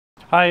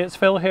Hi, it's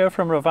Phil here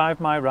from Revive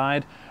My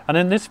Ride, and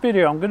in this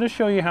video I'm going to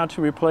show you how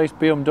to replace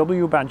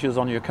BMW badges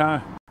on your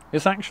car.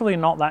 It's actually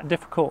not that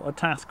difficult a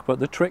task, but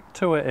the trick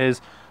to it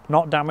is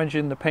not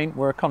damaging the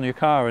paintwork on your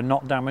car and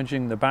not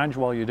damaging the badge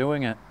while you're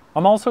doing it.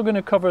 I'm also going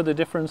to cover the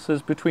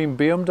differences between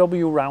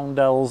BMW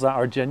roundels that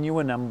are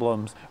genuine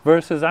emblems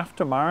versus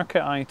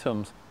aftermarket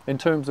items in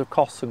terms of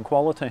costs and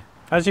quality.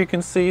 As you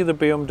can see, the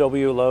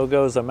BMW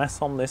logo is a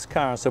mess on this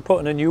car, so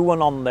putting a new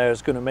one on there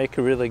is going to make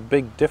a really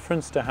big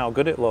difference to how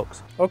good it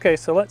looks. Okay,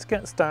 so let's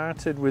get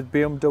started with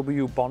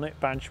BMW Bonnet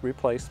Badge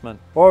replacement,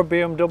 or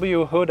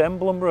BMW Hood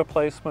Emblem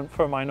replacement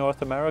for my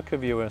North America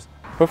viewers.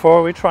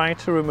 Before we try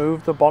to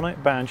remove the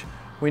bonnet badge,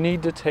 we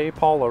need to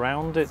tape all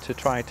around it to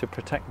try to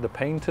protect the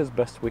paint as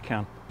best we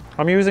can.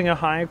 I'm using a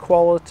high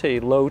quality,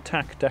 low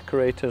tack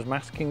decorator's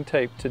masking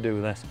tape to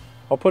do this.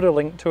 I'll put a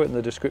link to it in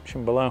the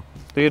description below.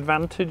 The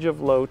advantage of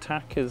low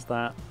tack is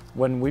that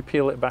when we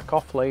peel it back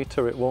off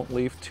later, it won't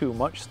leave too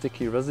much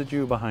sticky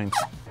residue behind.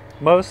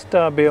 Most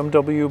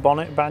BMW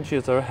bonnet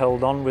badges are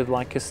held on with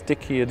like a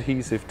sticky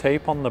adhesive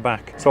tape on the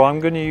back. So I'm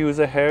going to use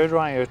a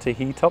hairdryer to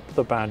heat up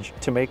the badge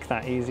to make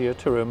that easier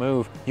to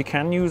remove. You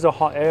can use a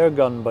hot air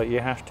gun, but you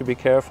have to be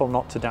careful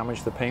not to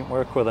damage the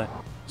paintwork with it.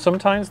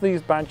 Sometimes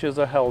these badges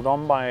are held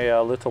on by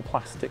little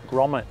plastic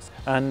grommets,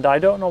 and I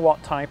don't know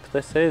what type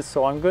this is,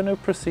 so I'm going to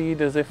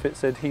proceed as if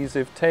it's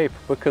adhesive tape,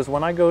 because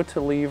when I go to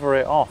lever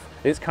it off,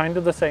 it's kind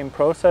of the same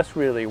process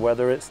really,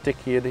 whether it's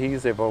sticky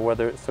adhesive or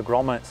whether it's the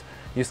grommets.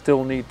 You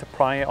still need to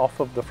pry it off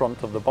of the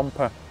front of the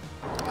bumper.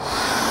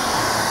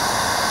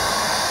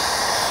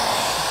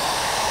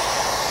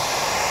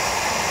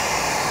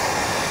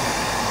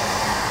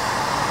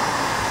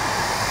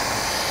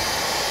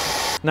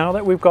 Now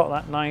that we've got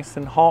that nice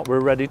and hot, we're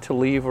ready to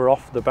lever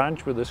off the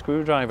badge with a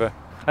screwdriver.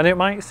 And it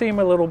might seem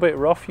a little bit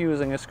rough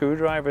using a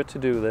screwdriver to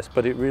do this,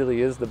 but it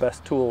really is the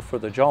best tool for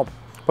the job.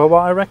 But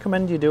what I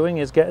recommend you doing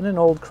is getting an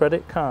old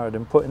credit card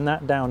and putting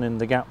that down in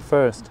the gap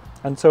first.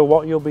 And so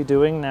what you'll be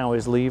doing now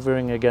is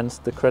levering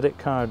against the credit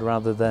card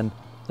rather than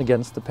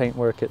against the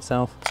paintwork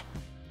itself.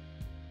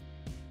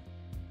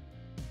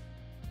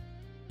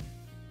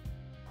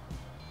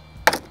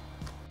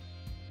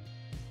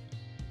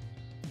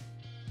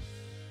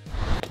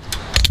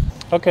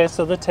 Okay,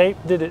 so the tape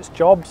did its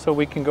job, so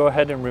we can go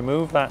ahead and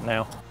remove that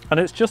now. And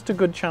it's just a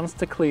good chance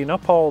to clean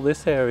up all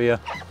this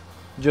area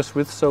just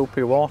with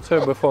soapy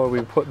water before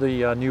we put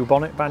the new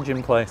bonnet badge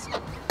in place.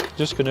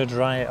 Just going to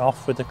dry it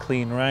off with a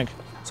clean rag.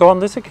 So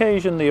on this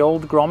occasion, the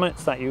old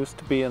grommets that used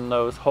to be in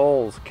those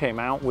holes came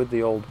out with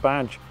the old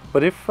badge.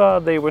 But if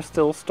they were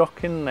still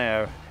stuck in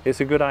there,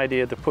 it's a good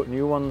idea to put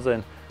new ones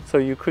in. So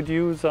you could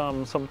use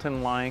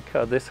something like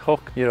this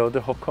hook, you know,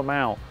 to hook them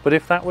out. But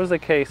if that was the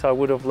case, I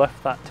would have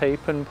left that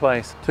tape in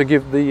place to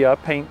give the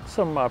paint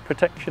some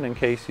protection in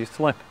case you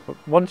slip. But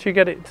once you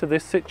get it to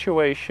this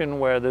situation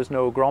where there's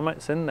no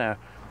grommets in there,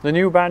 the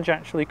new badge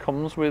actually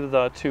comes with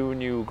two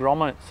new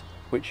grommets,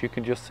 which you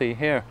can just see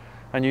here.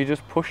 And you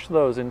just push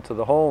those into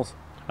the holes.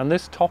 And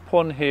this top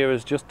one here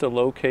is just a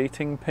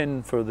locating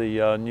pin for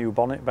the new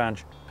bonnet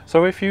badge.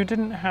 So if you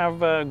didn't have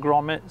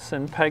grommets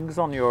and pegs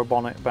on your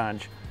bonnet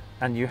badge,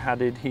 and you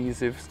had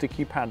adhesive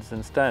sticky pads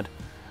instead,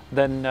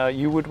 then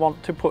you would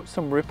want to put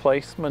some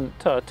replacement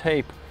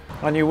tape,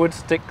 and you would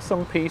stick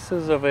some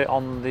pieces of it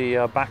on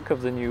the back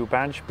of the new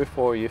badge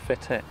before you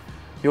fit it.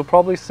 You'll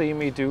probably see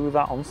me do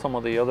that on some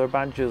of the other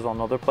badges on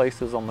other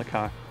places on the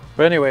car.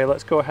 But anyway,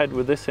 let's go ahead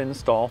with this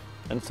install,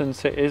 and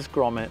since it is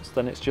grommets,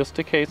 then it's just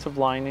a case of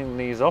lining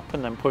these up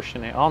and then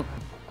pushing it on.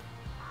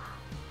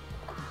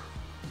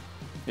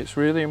 It's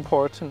really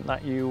important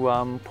that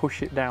you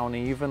push it down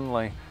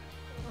evenly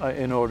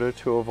in order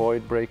to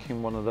avoid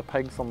breaking one of the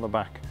pegs on the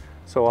back.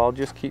 So I'll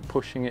just keep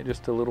pushing it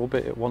just a little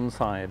bit at one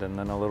side and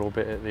then a little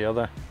bit at the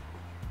other.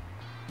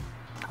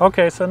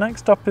 Okay, so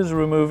next up is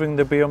removing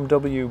the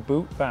BMW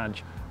Boot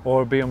Badge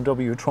or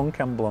BMW trunk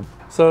emblem.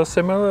 So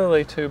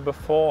similarly to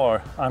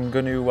before, I'm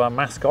going to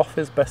mask off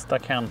as best I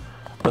can,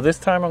 but this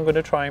time I'm going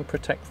to try and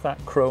protect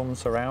that chrome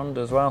surround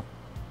as well.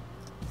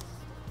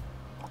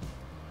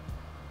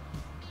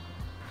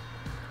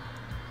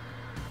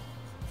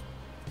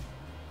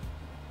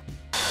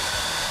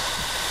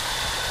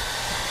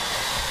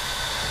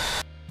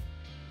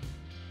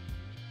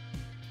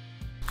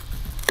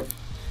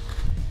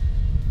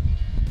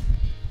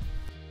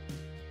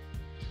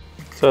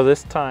 So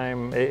this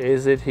time it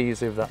is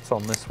adhesive that's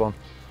on this one.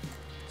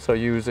 So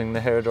using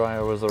the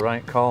hairdryer was the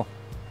right call.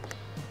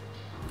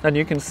 And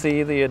you can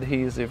see the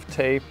adhesive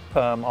tape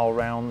all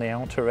around the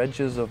outer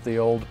edges of the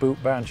old boot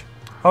badge.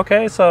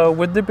 Okay, so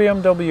with the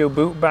BMW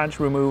boot badge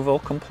removal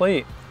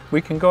complete,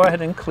 we can go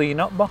ahead and clean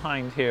up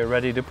behind here,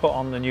 ready to put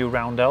on the new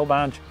roundel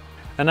badge.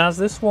 And as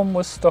this one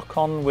was stuck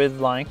on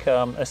with like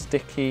a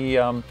sticky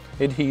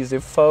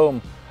adhesive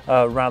foam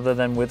rather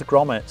than with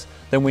grommets,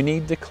 then we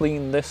need to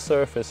clean this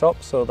surface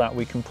up so that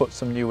we can put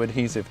some new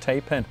adhesive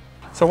tape in.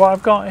 So what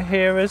I've got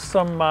here is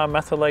some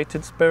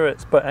methylated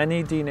spirits, but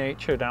any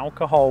denatured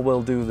alcohol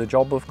will do the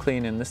job of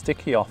cleaning the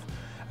sticky off.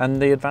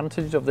 And the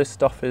advantage of this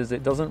stuff is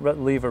it doesn't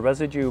leave a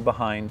residue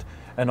behind,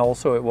 and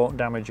also it won't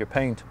damage your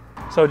paint.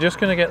 So just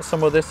going to get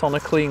some of this on a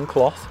clean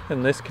cloth,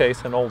 in this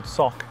case an old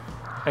sock,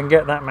 and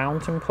get that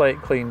mounting plate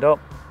cleaned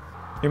up.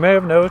 You may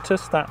have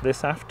noticed that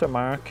this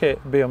aftermarket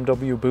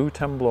BMW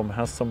Boot Emblem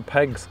has some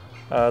pegs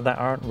that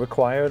aren't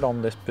required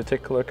on this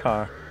particular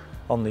car.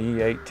 On the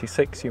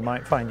E86 you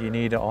might find you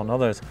need it on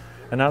others,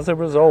 and as a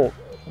result,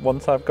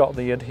 once I've got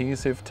the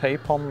adhesive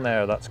tape on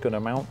there that's going to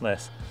mount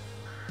this,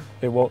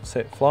 it won't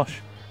sit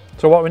flush.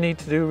 So what we need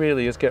to do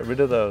really is get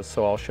rid of those,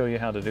 so I'll show you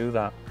how to do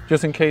that,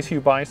 just in case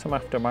you buy some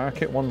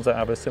aftermarket ones that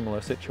have a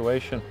similar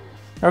situation.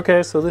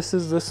 Okay, so this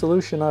is the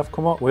solution I've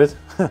come up with,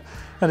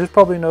 and it's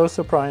probably no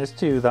surprise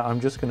to you that I'm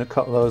just going to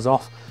cut those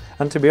off.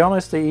 And to be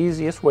honest, the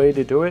easiest way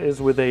to do it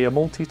is with a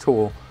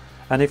multi-tool,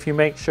 and if you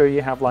make sure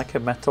you have like a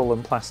metal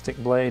and plastic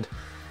blade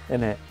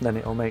in it, then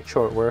it'll make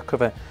short work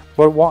of it.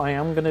 But what I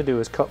am going to do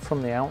is cut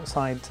from the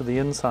outside to the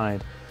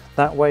inside.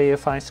 That way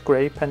if I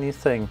scrape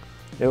anything,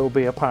 it will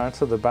be a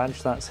part of the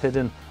badge that's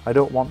hidden. I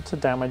don't want to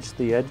damage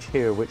the edge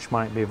here, which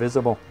might be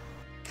visible.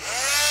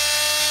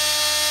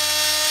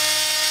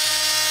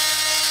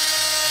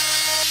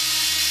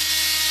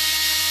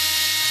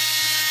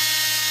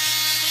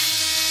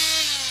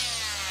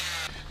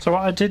 So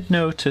what I did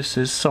notice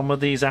is some of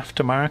these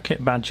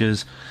aftermarket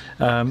badges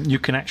you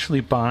can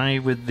actually buy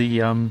with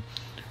the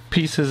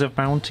pieces of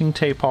mounting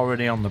tape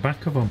already on the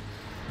back of them,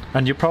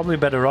 and you're probably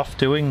better off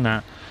doing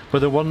that. But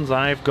the ones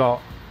I've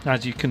got,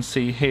 as you can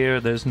see here,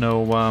 there's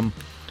no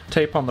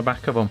tape on the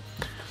back of them.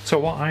 So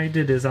what I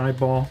did is I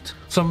bought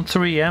some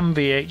 3M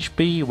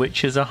VHB,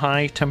 which is a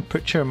high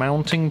temperature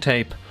mounting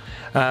tape,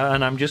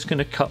 and I'm just going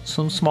to cut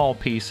some small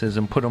pieces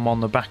and put them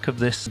on the back of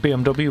this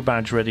BMW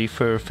badge ready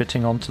for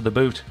fitting onto the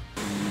boot.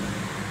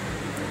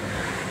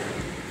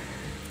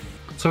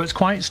 So it's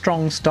quite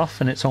strong stuff,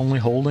 and it's only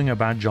holding a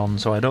badge on,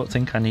 so I don't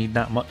think I need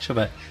that much of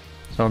it.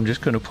 So I'm just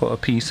going to put a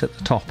piece at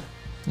the top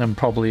and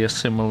probably a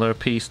similar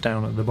piece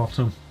down at the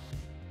bottom.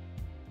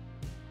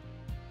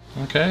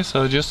 Okay,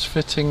 so just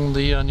fitting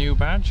the new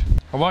badge.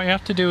 And what you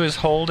have to do is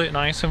hold it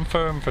nice and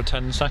firm for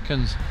 10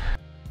 seconds.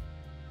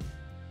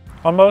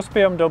 On most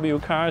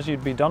BMW cars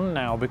you'd be done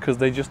now because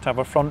they just have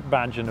a front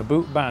badge and a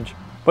boot badge.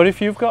 But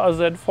if you've got a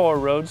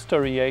Z4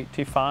 Roadster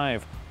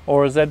E85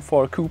 or a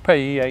Z4 Coupe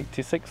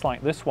E86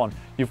 like this one,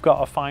 you've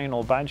got a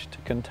final badge to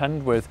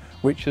contend with,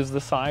 which is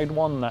the side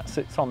one that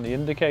sits on the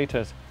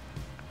indicators.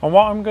 And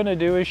what I'm going to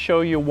do is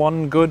show you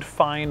one good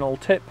final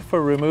tip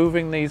for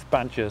removing these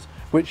badges,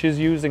 which is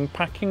using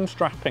packing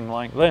strapping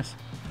like this.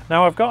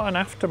 Now I've got an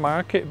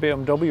aftermarket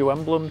BMW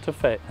emblem to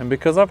fit, and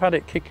because I've had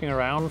it kicking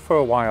around for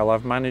a while,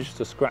 I've managed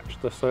to scratch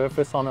the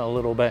surface on it a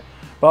little bit.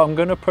 But I'm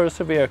going to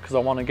persevere because I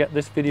want to get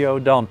this video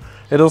done.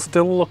 It'll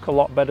still look a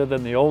lot better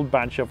than the old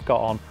badge I've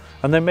got on,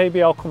 and then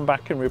maybe I'll come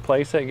back and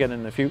replace it again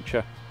in the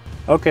future.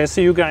 Okay, so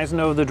you guys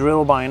know the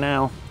drill by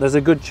now. There's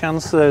a good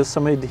chance there's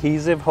some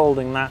adhesive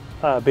holding that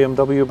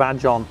BMW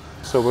badge on,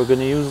 so we're going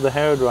to use the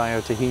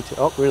hairdryer to heat it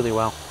up really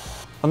well.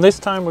 And this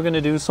time we're going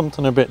to do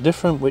something a bit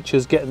different, which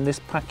is getting this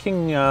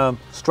packing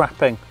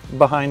strapping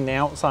behind the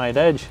outside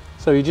edge.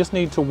 So you just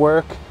need to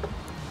work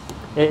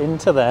it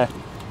into there.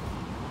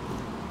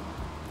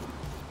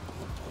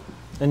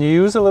 And you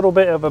use a little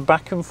bit of a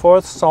back and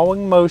forth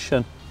sewing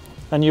motion,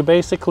 and you're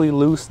basically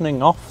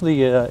loosening off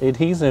the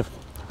adhesive.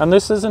 And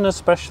this is an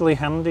especially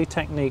handy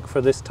technique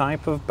for this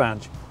type of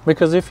badge,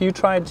 because if you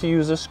tried to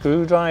use a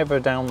screwdriver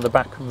down the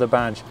back of the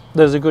badge,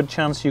 there's a good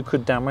chance you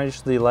could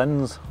damage the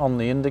lens on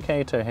the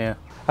indicator here.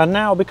 And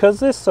now, because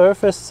this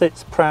surface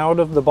sits proud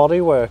of the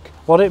bodywork,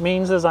 what it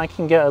means is I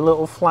can get a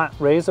little flat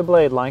razor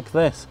blade like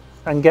this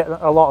and get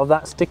a lot of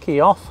that sticky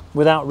off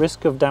without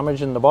risk of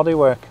damaging the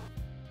bodywork.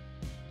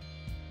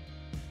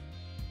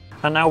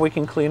 And now we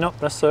can clean up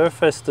the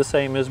surface the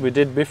same as we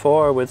did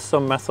before with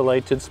some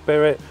methylated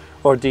spirit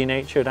or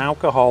denatured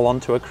alcohol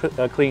onto a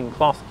clean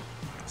cloth.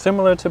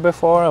 Similar to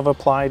before, I've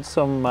applied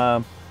some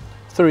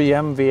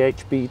 3M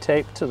VHB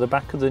tape to the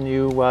back of the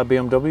new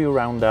BMW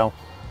roundel,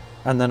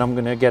 and then I'm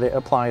going to get it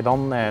applied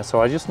on there.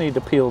 So I just need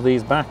to peel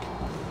these back.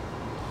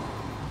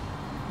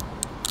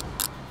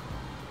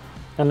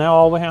 And now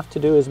all we have to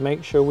do is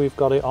make sure we've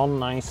got it on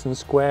nice and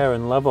square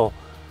and level,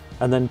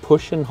 and then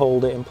push and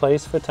hold it in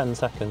place for 10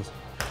 seconds.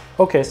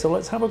 Okay, so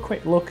let's have a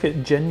quick look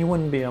at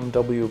genuine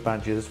BMW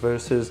badges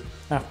versus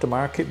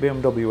aftermarket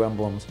BMW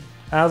emblems.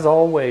 As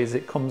always,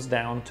 it comes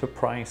down to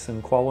price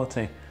and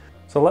quality.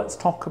 So let's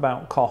talk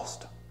about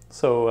cost.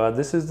 So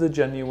this is the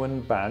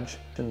genuine badge,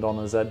 and on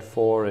a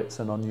Z4 it's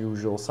an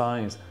unusual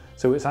size.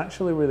 So it's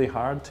actually really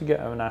hard to get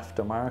an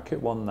aftermarket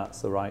one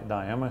that's the right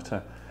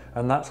diameter.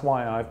 And that's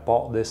why I've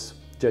bought this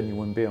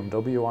genuine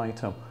BMW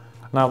item.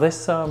 Now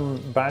this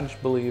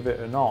badge, believe it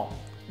or not,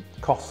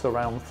 costs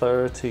around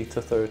 30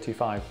 to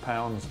 35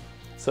 pounds.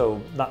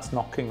 So that's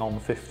knocking on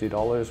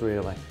 $50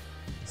 really.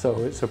 So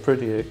it's a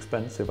pretty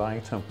expensive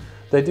item.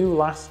 They do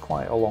last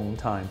quite a long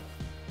time,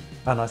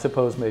 and I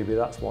suppose maybe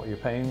that's what you're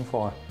paying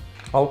for.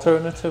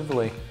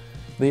 Alternatively,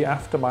 the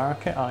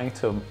aftermarket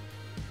item,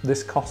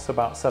 this costs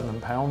about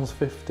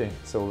 £7.50,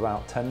 so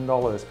about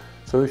 $10.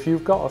 So if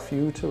you've got a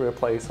few to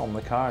replace on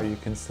the car, you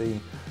can see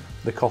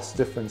the cost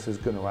difference is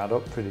going to add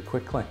up pretty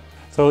quickly.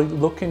 So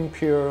looking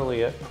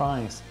purely at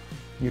price,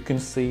 you can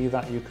see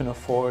that you can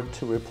afford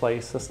to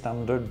replace a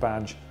standard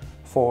badge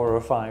 4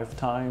 or 5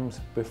 times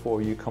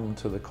before you come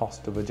to the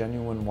cost of a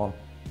genuine one.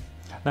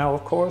 Now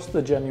of course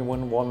the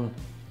genuine one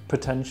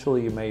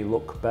potentially may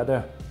look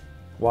better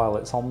while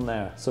it's on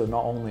there, so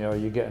not only are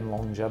you getting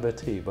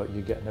longevity, but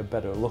you're getting a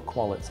better look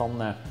while it's on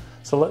there.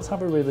 So let's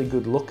have a really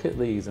good look at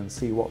these and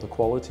see what the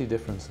quality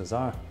differences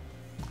are.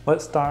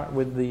 Let's start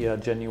with the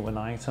genuine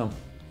item.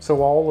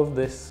 So all of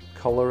this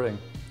colouring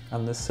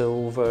and the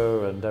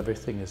silver and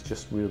everything is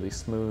just really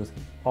smooth.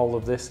 All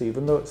of this,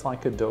 even though it's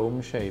like a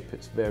dome shape,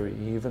 it's very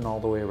even all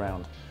the way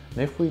around.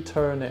 And if we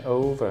turn it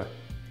over,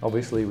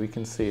 obviously we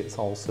can see it's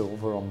all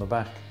silver on the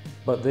back.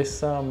 But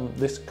this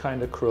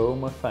kind of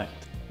chrome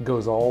effect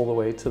goes all the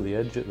way to the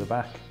edge at the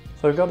back.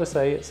 So I've got to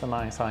say it's a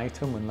nice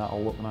item and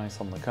that'll look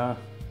nice on the car.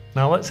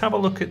 Now let's have a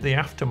look at the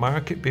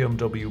aftermarket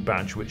BMW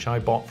badge, which I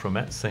bought from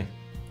Etsy.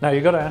 Now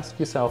you've got to ask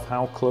yourself,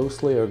 how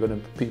closely are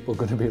people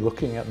going to be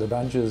looking at the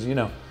badges? You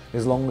know,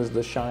 as long as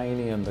they're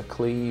shiny and they're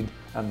clean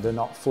and they're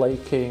not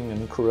flaking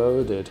and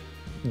corroded,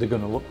 they're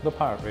going to look the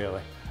part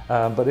really.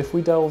 But if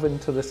we delve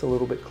into this a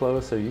little bit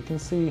closer, you can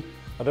see,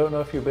 I don't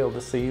know if you'll be able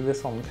to see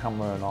this on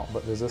camera or not,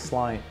 but there's a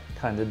slight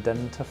kind of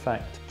dent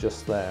effect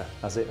just there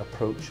as it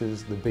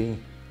approaches the B.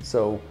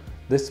 So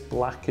this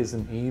black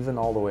isn't even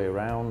all the way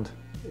around,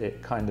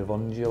 it kind of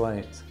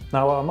undulates.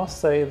 Now I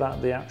must say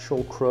that the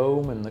actual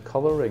chrome and the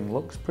colouring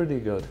looks pretty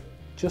good.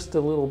 Just a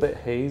little bit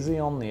hazy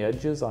on the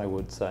edges, I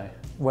would say.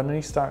 When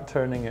you start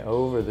turning it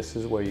over, this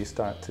is where you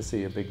start to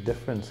see a big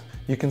difference.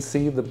 You can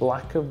see the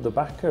black of the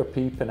backer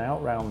peeping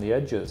out round the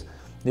edges.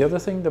 The other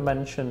thing to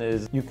mention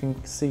is you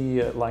can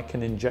see like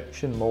an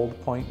injection mould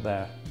point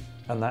there,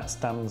 and that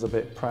stands a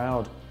bit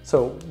proud.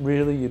 So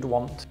really you'd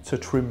want to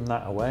trim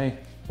that away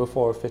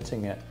before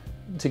fitting it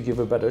to give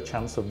a better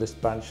chance of this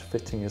badge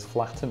fitting as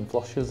flat and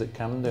flush as it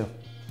can do.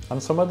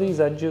 And some of these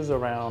edges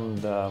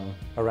around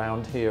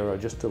here are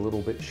just a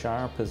little bit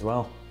sharp as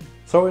well.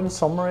 So in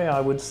summary, I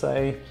would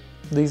say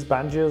these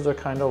badges are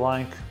kind of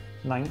like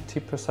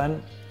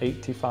 90%,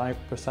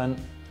 85%.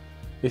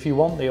 If you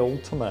want the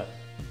ultimate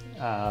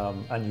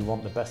and you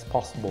want the best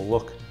possible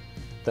look,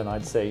 then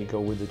I'd say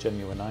go with the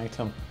genuine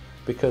item,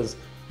 because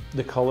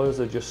the colours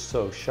are just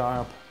so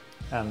sharp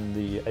and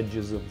the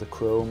edges of the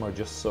chrome are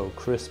just so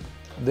crisp.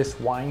 This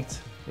white,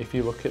 if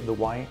you look at the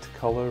white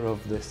colour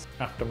of this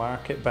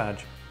aftermarket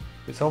badge,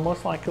 it's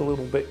almost like a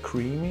little bit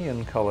creamy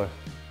in colour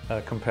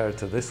compared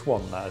to this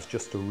one that is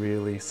just a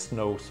really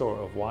snow sort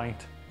of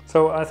white.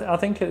 So I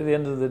think at the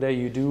end of the day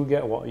you do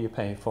get what you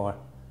pay for,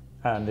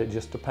 and it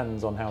just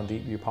depends on how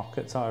deep your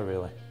pockets are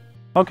really.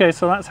 Okay,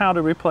 so that's how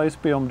to replace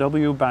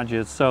BMW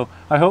badges. So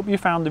I hope you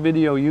found the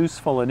video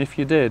useful, and if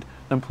you did,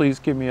 then please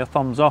give me a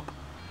thumbs up.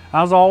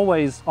 As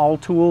always, all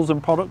tools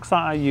and products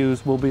that I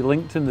use will be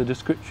linked in the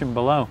description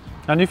below.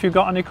 And if you've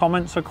got any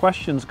comments or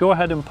questions, go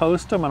ahead and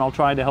post them and I'll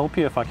try to help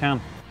you if I can.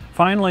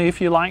 Finally,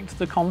 if you liked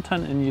the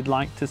content and you'd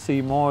like to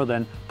see more,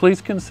 then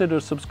please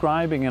consider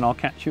subscribing and I'll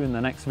catch you in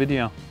the next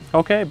video.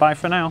 Okay, bye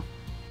for now.